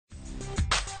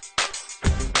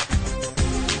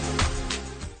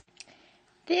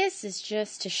this is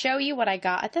just to show you what I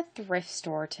got at the thrift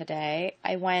store today.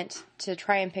 I went to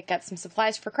try and pick up some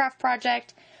supplies for craft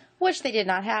project, which they did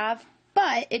not have,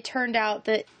 but it turned out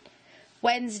that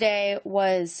Wednesday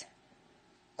was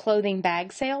clothing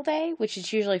bag sale day, which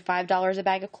is usually $5 a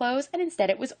bag of clothes, and instead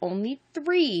it was only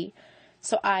 $3.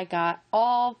 So I got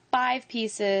all 5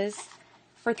 pieces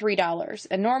for $3,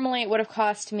 and normally it would have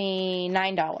cost me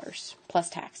 $9 plus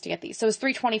tax to get these. So it was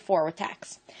 $3.24 with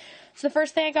tax. So the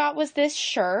first thing I got was this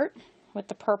shirt with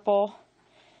the purple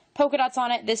polka dots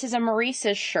on it. This is a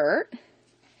Maurice's shirt.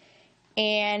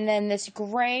 And then this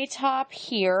gray top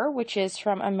here, which is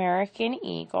from American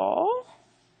Eagle.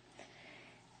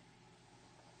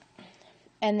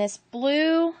 And this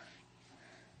blue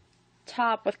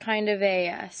top with kind of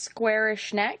a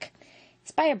squarish neck.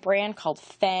 It's by a brand called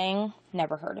Fang.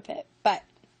 Never heard of it, but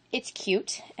it's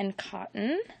cute and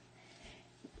cotton.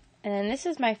 And then this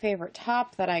is my favorite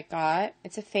top that I got.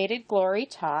 It's a Faded Glory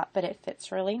top, but it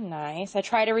fits really nice. I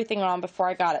tried everything on before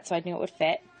I got it, so I knew it would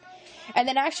fit. And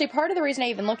then actually part of the reason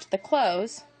I even looked at the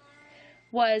clothes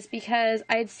was because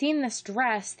I had seen this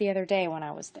dress the other day when I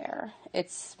was there.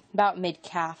 It's about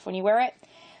mid-calf when you wear it.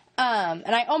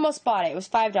 And I almost bought it. It was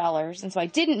 $5, and so I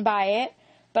didn't buy it,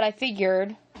 but I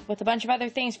figured with a bunch of other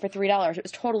things for $3, it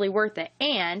was totally worth it.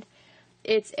 And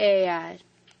it's a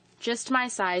just my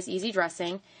size, easy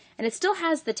dressing, and it still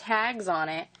has the tags on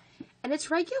it, and it's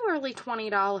regularly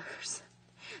 $20.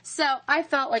 So I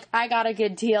felt like I got a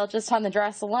good deal just on the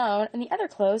dress alone, and the other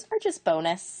clothes are just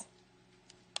bonus.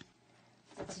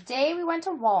 So today we went to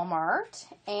Walmart,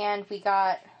 and we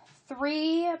got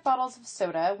 3 bottles of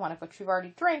soda, one of which we've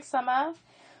already drank some of.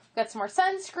 We got some more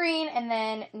sunscreen, and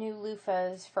then new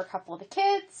loofahs for a couple of the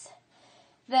kids.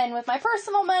 Then with my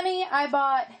personal money, I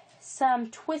bought some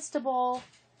twistable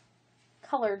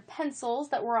colored pencils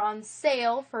that were on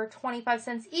sale for 25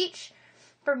 cents each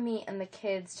for me and the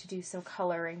kids to do some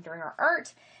coloring during our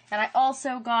art. And I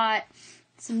also got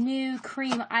some new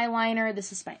cream eyeliner.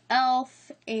 This is by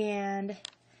e.l.f. and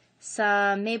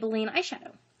some Maybelline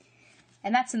eyeshadow.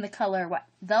 And that's in the color, what?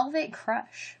 Velvet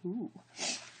Crush. Ooh.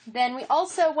 Then we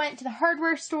also went to the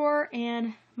hardware store,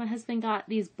 and my husband got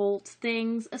these bolt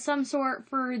things of some sort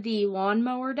for the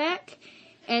lawnmower deck,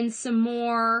 and some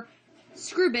more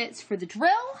screw bits for the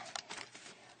drill.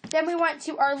 Then we went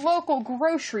to our local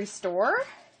grocery store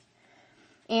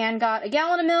and got a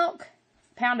gallon of milk,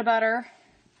 a pound of butter,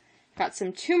 got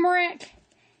some turmeric,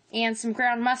 and some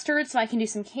ground mustard so I can do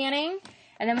some canning.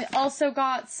 And then we also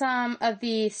got some of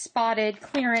the spotted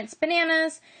clearance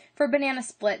bananas for banana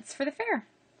splits for the fair.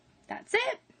 That's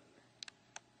it.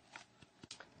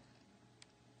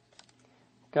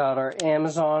 Got our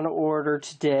Amazon order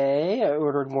today. I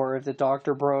ordered more of the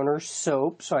Dr. Bronner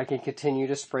soap so I can continue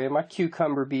to spray my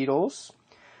cucumber beetles.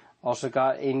 Also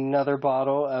got another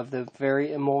bottle of the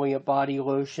Very Emollient Body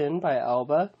Lotion by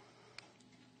Alba.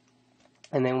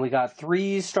 And then we got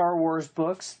 3 Star Wars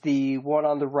books. The one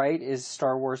on the right is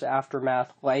Star Wars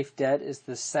Aftermath Life Debt, is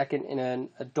the second in an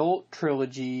adult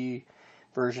trilogy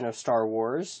version of Star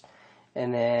Wars.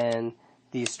 And then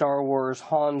the Star Wars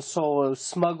Han Solo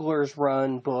Smuggler's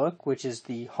Run book, which is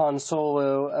the Han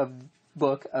Solo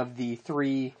book of the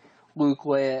 3 Luke,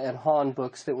 Leia, and Han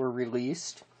books that were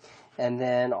released. And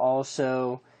then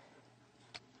also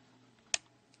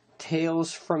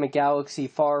Tales from a Galaxy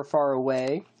Far, Far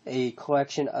Away, a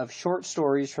collection of short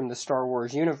stories from the Star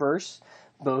Wars universe.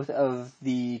 Both of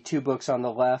the 2 books on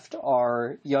the left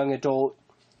are young adult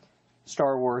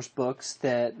Star Wars books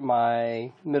that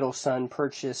my middle son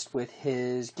purchased with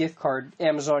his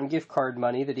Amazon gift card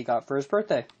money that he got for his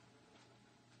birthday.